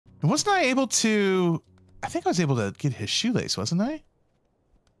And wasn't I able to... I think I was able to get his shoelace, wasn't I?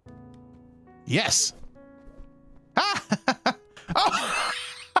 Yes. Ah! Oh!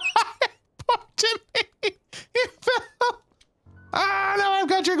 Poor Timmy! You fell! Ah, now I've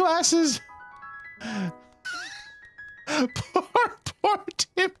got your glasses! Poor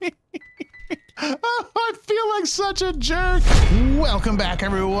Timmy! Oh, I feel like such a jerk! Welcome back,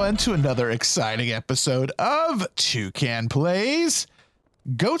 everyone, to another exciting episode of Toucan Plays.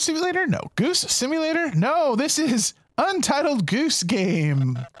 Goat Simulator? No. Goose Simulator? No, this is Untitled Goose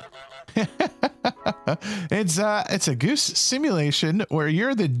Game. It's a goose simulation where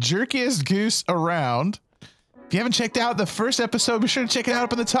you're the jerkiest goose around. If you haven't checked out the first episode, be sure to check it out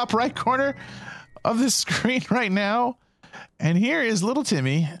up in the top right corner of the screen right now. And here is little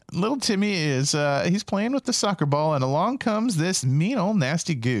Timmy. Little Timmy is he's playing with the soccer ball, and along comes this mean old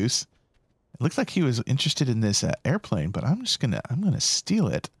nasty goose. It looks like he was interested in this airplane, but I'm gonna steal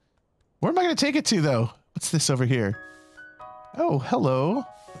it. Where am I gonna take it to though? What's this over here? Oh, hello.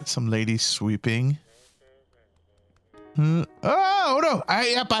 Some lady sweeping. Oh no!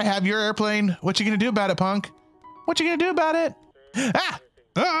 I have your airplane. What you gonna do about it, punk? What you gonna do about it? Ah!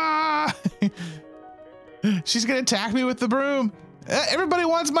 Ah! She's gonna attack me with the broom. Everybody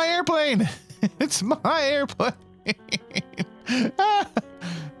wants my airplane. It's my airplane.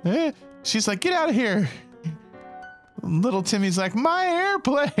 She's like, get out of here. Little Timmy's like, my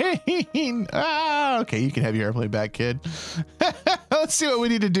airplane. Ah, okay, you can have your airplane back, kid. Let's see what we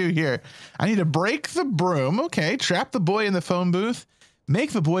need to do here. I need to break the broom. Okay, trap the boy in the phone booth.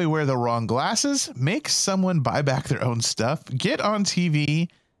 Make the boy wear the wrong glasses. Make someone buy back their own stuff. Get on TV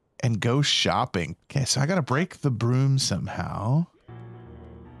and go shopping. Okay, so I gotta break the broom somehow.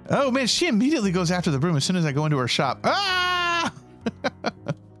 Oh man, she immediately goes after the broom as soon as I go into her shop. Ah!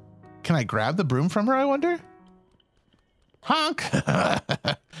 Can I grab the broom from her, I wonder? Honk!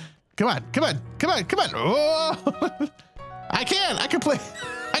 Come on, come on, come on, come on. Oh! I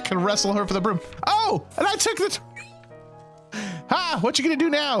can wrestle her for the broom. Oh, and I took the... Ha! What you gonna do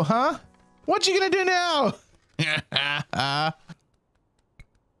now, huh? What you gonna do now?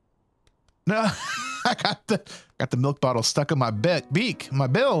 No, I got the milk bottle stuck in my beak, my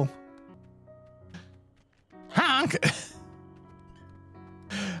bill. Honk!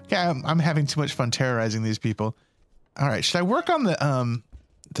 Okay, I'm having too much fun terrorizing these people. All right, should I work on the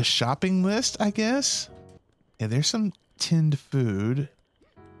shopping list, I guess? Yeah, there's some tinned food.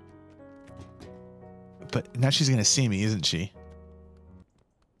 But now she's gonna see me, isn't she?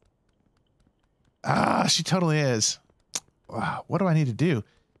 Ah, she totally is. Wow, what do I need to do?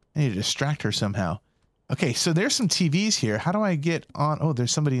 I need to distract her somehow. Okay, so there's some TVs here. How do I get on? Oh,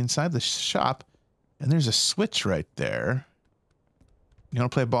 there's somebody inside the shop, and there's a switch right there. You want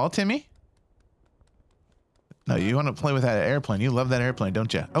to play ball, Timmy? No, you want to play with that airplane. You love that airplane,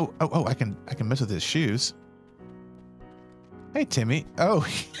 don't you? Oh, I can mess with his shoes. Hey, Timmy. Oh,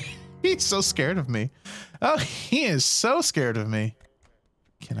 he's so scared of me. Oh, he is so scared of me.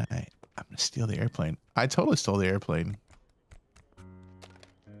 I'm going to steal the airplane. I totally stole the airplane.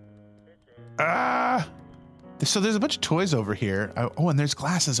 Ah! So there's a bunch of toys over here. Oh, and there's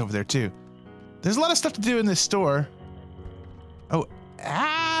glasses over there too. There's a lot of stuff to do in this store. Oh,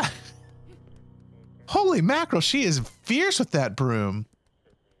 ah! Holy mackerel, she is fierce with that broom.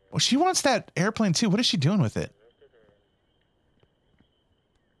 Well, she wants that airplane too. What is she doing with it?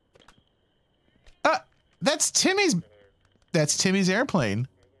 That's Timmy's airplane.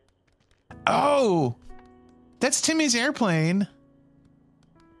 Oh, that's Timmy's airplane.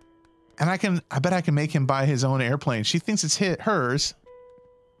 And I bet I can make him buy his own airplane. She thinks it's hers.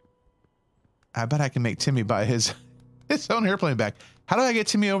 I bet I can make Timmy buy his own airplane back. How do I get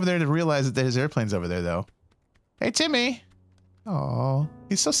Timmy over there to realize that his airplane's over there, though? Hey, Timmy. Oh,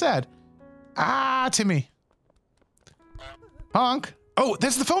 he's so sad. Ah, Timmy. Honk. Oh,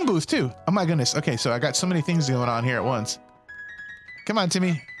 there's the phone booth, too. Oh, my goodness. Okay, so I got so many things going on here at once. Come on,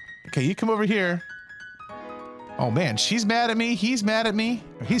 Timmy. Okay, you come over here. Oh man, she's mad at me. He's mad at me.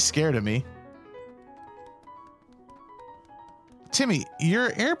 Or he's scared of me. Timmy,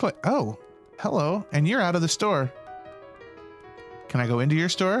 your airplane. Oh, hello. And you're out of the store. Can I go into your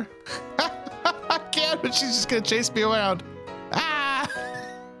store? I can't, but she's just going to chase me around. Ah!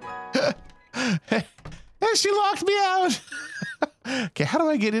 And she locked me out. Okay, how do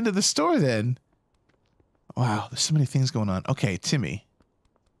I get into the store then? Wow, there's so many things going on. Okay, Timmy.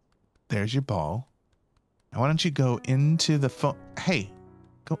 There's your ball. Now, why don't you go into the phone? Hey,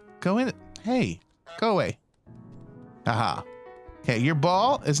 go in. Hey, go away. Aha. Okay, your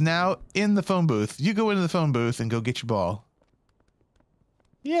ball is now in the phone booth. You go into the phone booth and go get your ball.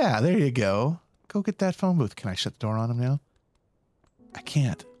 Yeah, there you go. Go get that phone booth. Can I shut the door on him now? I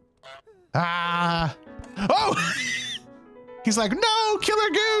can't. Ah. Oh! He's like, no, Killer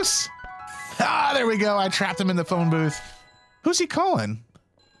Goose. Ah, there we go. I trapped him in the phone booth. Who's he calling?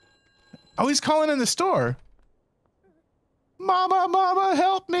 Oh, he's calling in the store. Mama, mama,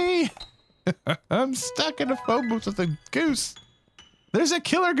 help me. I'm stuck in a phone booth with a goose. There's a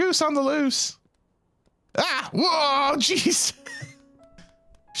killer goose on the loose. Ah, whoa, jeez.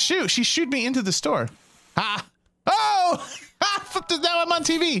 Shoot, she shooed me into the store. Ah, oh, ah, now I'm on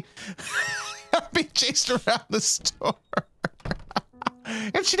TV. I'm being chased around the store.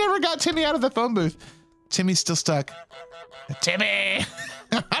 And she never got Timmy out of the phone booth. Timmy's still stuck. Timmy,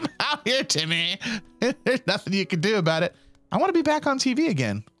 I'm out here, Timmy. There's nothing you can do about it. I want to be back on TV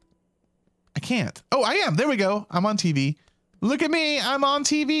again. I can't. Oh, I am. There we go. I'm on TV. Look at me. I'm on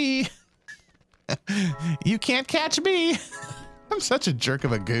TV. You can't catch me. I'm such a jerk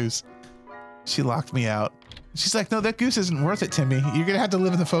of a goose. She locked me out. She's like, no, that goose isn't worth it, Timmy. You're going to have to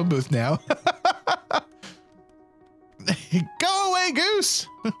live in the phone booth now. Go away, goose.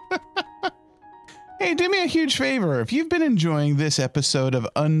 Hey, do me a huge favor. If you've been enjoying this episode of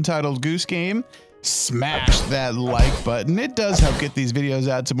Untitled Goose Game, smash that like button. It does help get these videos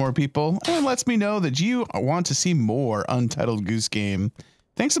out to more people and lets me know that you want to see more Untitled Goose Game.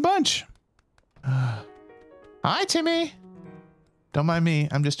 Thanks a bunch. Hi, Timmy. Don't mind me.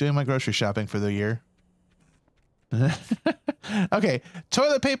 I'm just doing my grocery shopping for the year. Okay.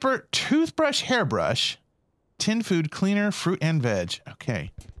 Toilet paper, toothbrush, hairbrush, tin food, cleaner, fruit, and veg.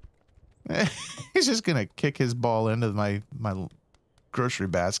 Okay. He's just going to kick his ball into my grocery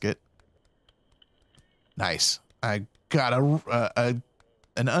basket. Nice. I got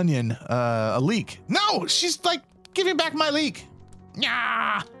an onion, a leek. No, she's like, give me back my leek.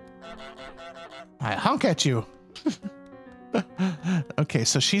 Yeah. I honk at you. Okay,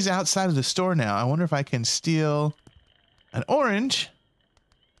 so she's outside of the store now. I wonder if I can steal an orange.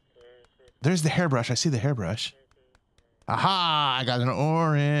 There's the hairbrush. I see the hairbrush. Aha, I got an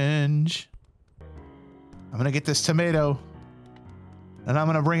orange. I'm going to get this tomato and I'm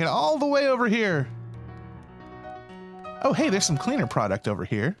going to bring it all the way over here. Oh, hey, there's some cleaner product over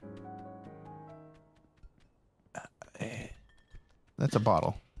here. That's a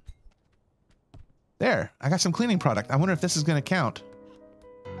bottle. There, I got some cleaning product. I wonder if this is going to count.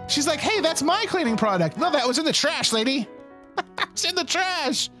 She's like, hey, that's my cleaning product. No, that was in the trash, lady. It's in the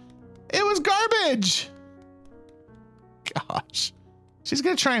trash. It was garbage. Gosh. She's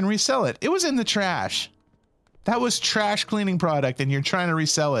going to try and resell it. It was in the trash. That was trash cleaning product and you're trying to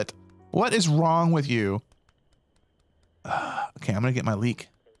resell it. What is wrong with you? Okay, I'm going to get my leek.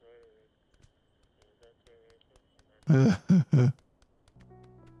 Hey,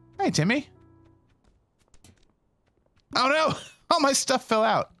 Timmy. Oh, no. All my stuff fell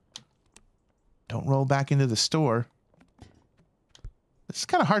out. Don't roll back into the store. This is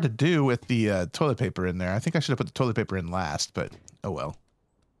kind of hard to do with the toilet paper in there. I think I should have put the toilet paper in last, but oh well.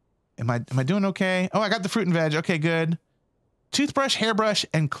 Am I doing okay? Oh, I got the fruit and veg. Okay, good. Toothbrush, hairbrush,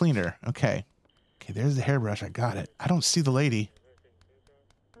 and cleaner. Okay. Okay, there's the hairbrush. I got it. I don't see the lady.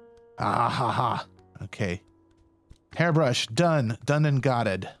 Ah, ha, ha. Okay. Hairbrush, done. Done and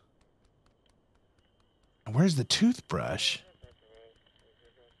gotted. Where's the toothbrush?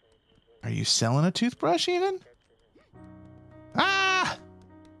 Are you selling a toothbrush even? Ah! I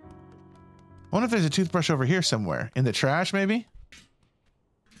wonder if there's a toothbrush over here somewhere. In the trash, maybe?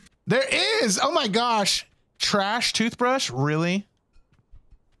 There is! Oh my gosh! Trash toothbrush? Really?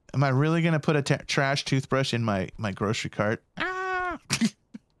 Am I really going to put a trash toothbrush in my grocery cart? Ah!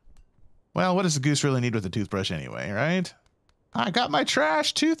 Well, what does the goose really need with a toothbrush anyway, right? I got my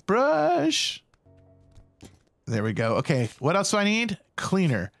trash toothbrush! There we go. Okay, what else do I need?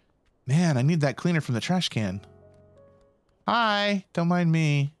 Cleaner. Man, I need that cleaner from the trash can. Hi, don't mind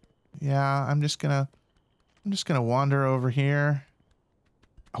me. Yeah, I'm just gonna wander over here.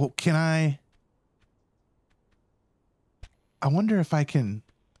 Oh, can I wonder if I can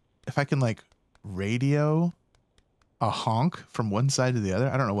like radio a honk from one side to the other.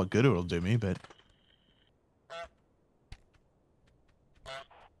 I don't know what good it'll do me, but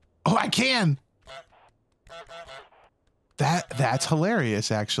oh, I can. That's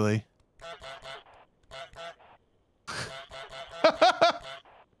hilarious, actually.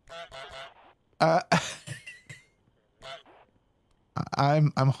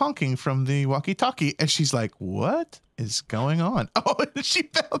 I'm honking from the walkie-talkie, and she's like, "What is going on?" Oh, she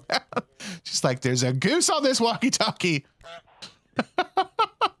fell down. She's like, "There's a goose on this walkie-talkie."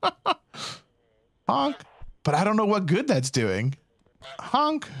 Honk, but I don't know what good that's doing.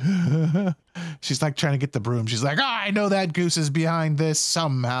 Honk. She's like trying to get the broom. She's like, oh, I know that goose is behind this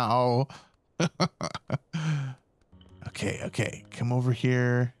somehow. Okay, come over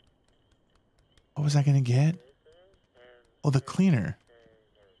here. What was I gonna get? Oh, the cleaner.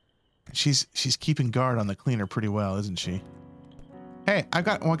 She's keeping guard on the cleaner pretty well, isn't she? Hey, I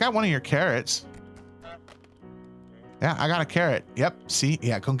got one of your carrots. Yeah, I got a carrot. Yep. See?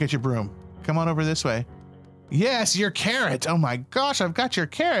 Yeah, come get your broom. Come on over this way. Yes, your carrot. Oh my gosh, I've got your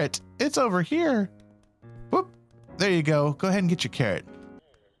carrot. It's over here. Whoop. There you go. Go ahead and get your carrot.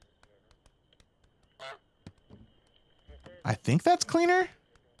 I think that's cleaner.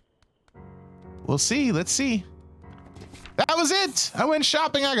 We'll see. Let's see. That was it. I went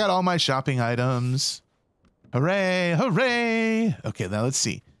shopping. I got all my shopping items. Hooray. Hooray. Okay, now let's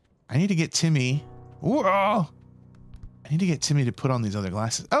see. I need to get Timmy. Whoa. I need to get Timmy to put on these other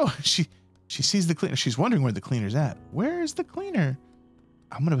glasses. Oh, she sees the cleaner. She's wondering where the cleaner's at. Where is the cleaner?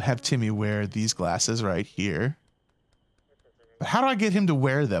 I'm going to have Timmy wear these glasses right here. But how do I get him to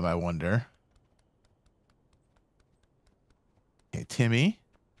wear them, I wonder? Okay, Timmy.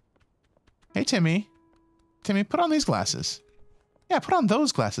 Hey, Timmy. Timmy, put on these glasses. Yeah, put on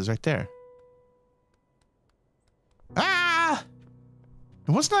those glasses right there. Ah!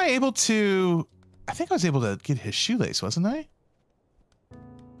 And wasn't I able to... I think I was able to get his shoelace, wasn't I?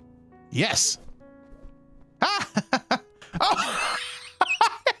 Yes. Ah! Oh!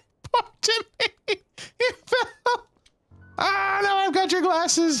 Poor Timmy! He fell! Ah, now I've got your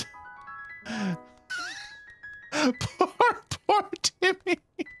glasses! Poor Timmy!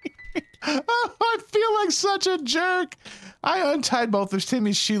 Oh, I feel like such a jerk. I untied both of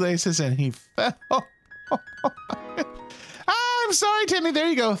Timmy's shoelaces and he fell. I'm sorry, Timmy. There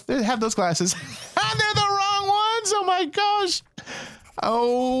you go. Have those glasses. Ah, they're the wrong ones. Oh my gosh.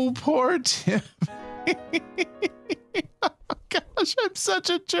 Oh, poor Timmy. Oh gosh, I'm such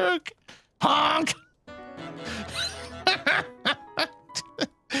a jerk. Honk.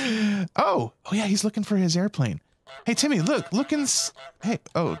 Oh yeah, he's looking for his airplane. Hey, Timmy, look hey,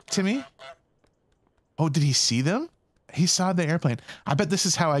 oh, Timmy. Oh, did he see them? He saw the airplane. I bet this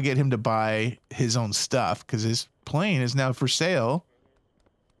is how I get him to buy his own stuff, because his plane is now for sale.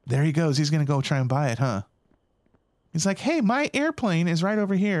 There he goes. He's going to go try and buy it, huh? He's like, hey, my airplane is right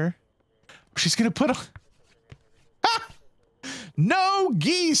over here. She's going to put on... Ah! No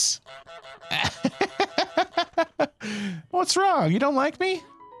geese! What's wrong? You don't like me?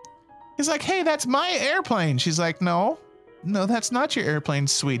 He's like, hey, that's my airplane. She's like, no, that's not your airplane,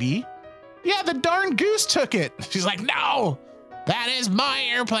 sweetie. Yeah, the darn goose took it. She's like, no, that is my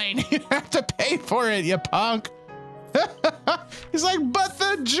airplane. You have to pay for it, you punk. He's like, but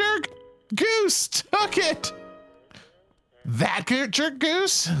the jerk goose took it. That jerk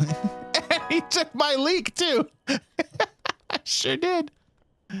goose? And he took my leek too. Sure did.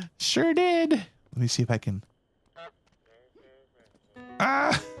 Sure did. Let me see if I can.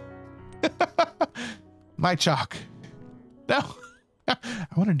 My chalk. No. I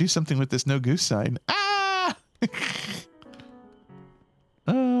want to do something with this no goose sign. Ah!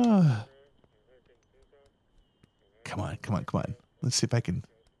 Oh. Come on. Let's see if I can.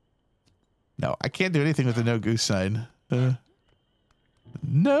 No, I can't do anything with the no goose sign.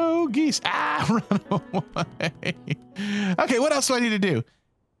 No geese. Ah, run away. Okay, what else do I need to do?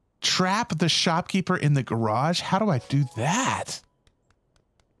 Trap the shopkeeper in the garage? How do I do that?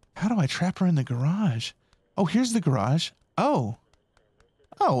 How do I trap her in the garage? Oh, here's the garage. Oh,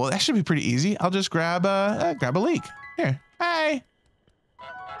 well, that should be pretty easy. I'll just grab a leek. Here. Hey.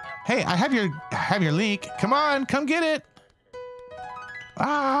 Hey, I have your leek. Come on, come get it.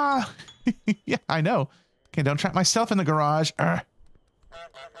 Ah. Yeah, I know. Okay, don't trap myself in the garage.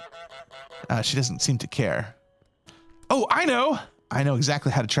 She doesn't seem to care. Oh, I know. I know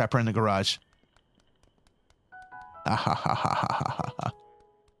exactly how to trap her in the garage. Ah, ha, ha, ha, ha, ha, ha.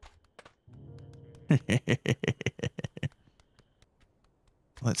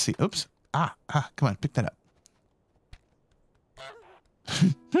 Let's see. Oops. Ah, come on, pick that up.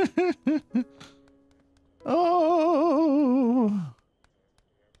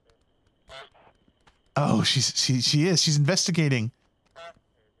 Oh, she is. She's investigating.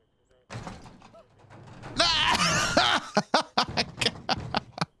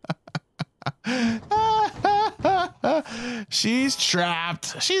 She's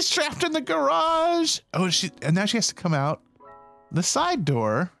trapped. She's trapped in the garage. Oh, and now she has to come out the side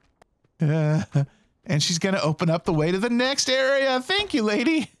door. And she's going to open up the way to the next area. Thank you,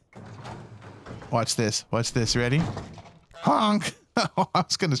 lady. Watch this. Watch this. Ready? Honk. Oh, I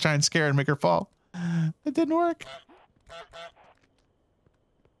was going to try and scare her and make her fall. It didn't work.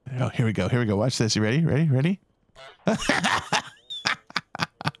 Oh, here we go. Here we go. Watch this. You ready? Ready? Ready?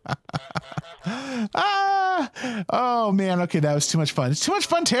 Ah! Oh man, okay, that was too much fun. It's too much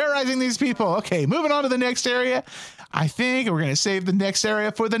fun terrorizing these people. Okay, moving on to the next area. I think we're gonna save the next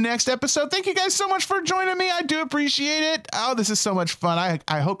area for the next episode. Thank you guys so much for joining me. I do appreciate it. Oh, this is so much fun.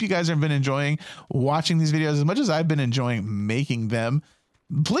 I hope you guys have been enjoying watching these videos as much as I've been enjoying making them.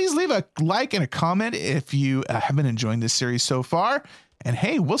 Please leave a like and a comment if you have been enjoying this series so far. And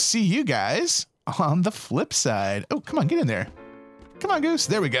hey, we'll see you guys on the flip side. Oh, come on, get in there. Come on, Goose.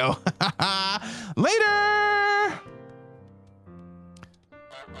 There we go. Later.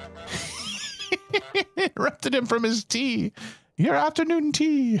 Interrupted him from his tea. Your afternoon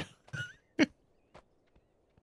tea.